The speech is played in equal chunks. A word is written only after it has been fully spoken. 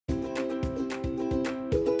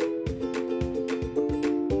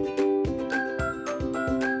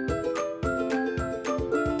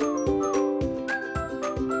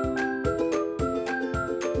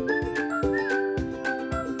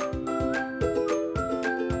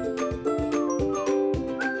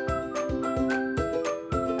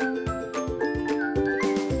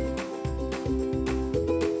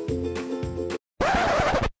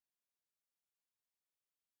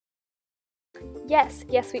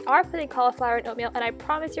Yes, we are putting cauliflower in oatmeal, and I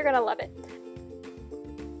promise you're gonna love it.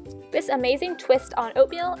 This amazing twist on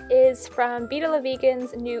oatmeal is from Vita La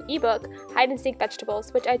Vegan's new ebook, Hide and Seek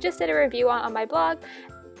Vegetables, which I just did a review on my blog,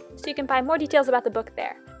 so you can find more details about the book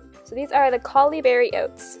there. So these are the Cauli-Berry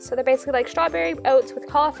oats. So they're basically like strawberry oats with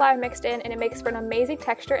cauliflower mixed in, and it makes for an amazing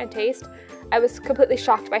texture and taste. I was completely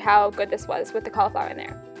shocked by how good this was with the cauliflower in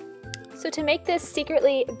there. So to make this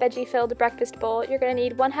secretly veggie-filled breakfast bowl, you're going to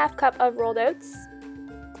need 1/2 cup of rolled oats,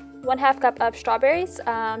 1/2 cup of strawberries,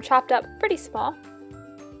 chopped up pretty small.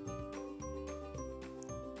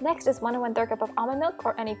 Next is 1 1/3 cup of almond milk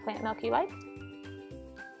or any plant milk you like.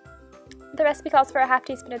 The recipe calls for a 1/2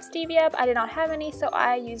 teaspoon of stevia, but I did not have any, so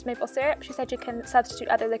I used maple syrup. She said you can substitute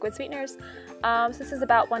other liquid sweeteners. So this is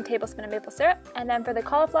about 1 tablespoon of maple syrup. And then for the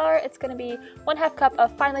cauliflower, it's going to be 1/2 cup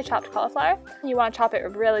of finely chopped cauliflower. You want to chop it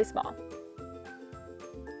really small.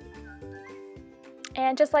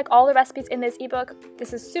 And just like all the recipes in this ebook,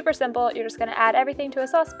 this is super simple. You're just going to add everything to a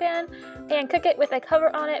saucepan and cook it with a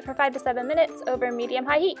cover on it for 5 to 7 minutes over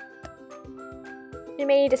medium-high heat. You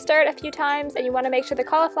may need to stir it a few times, and you want to make sure the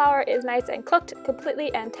cauliflower is nice and cooked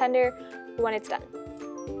completely and tender when it's done.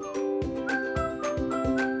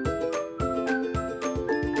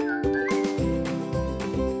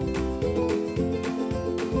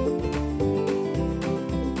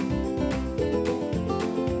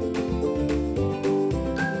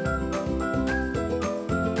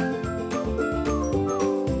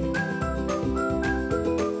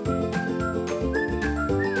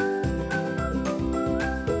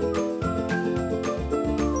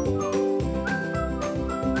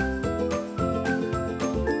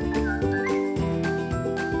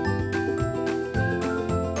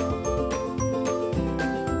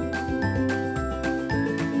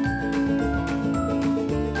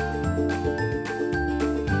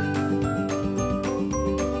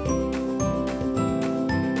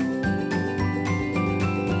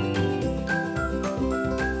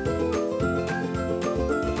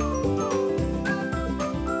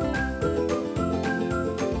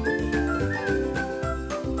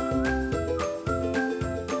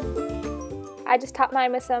 I just topped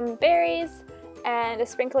mine with some berries and a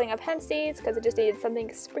sprinkling of hemp seeds because it just needed something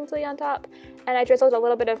sprinkly on top. And I drizzled a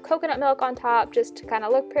little bit of coconut milk on top just to kind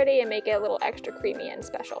of look pretty and make it a little extra creamy and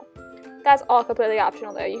special. That's all completely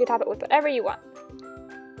optional though. You can top it with whatever you want.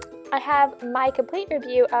 I have my complete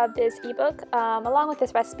review of this ebook along with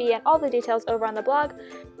this recipe and all the details over on the blog.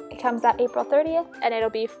 It comes out April 30th and it'll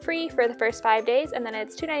be free for the first 5 days, and then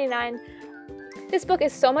it's $2.99. This book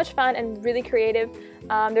is so much fun and really creative.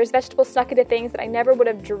 There's vegetables stuck into things that I never would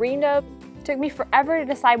have dreamed of. It took me forever to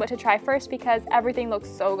decide what to try first because everything looks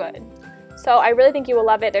so good. So I really think you will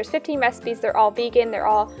love it. There's 15 recipes, they're all vegan, they're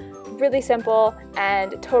all really simple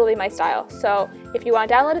and totally my style. So if you want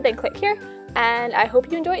to download it, then click here, and I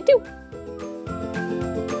hope you enjoy it too.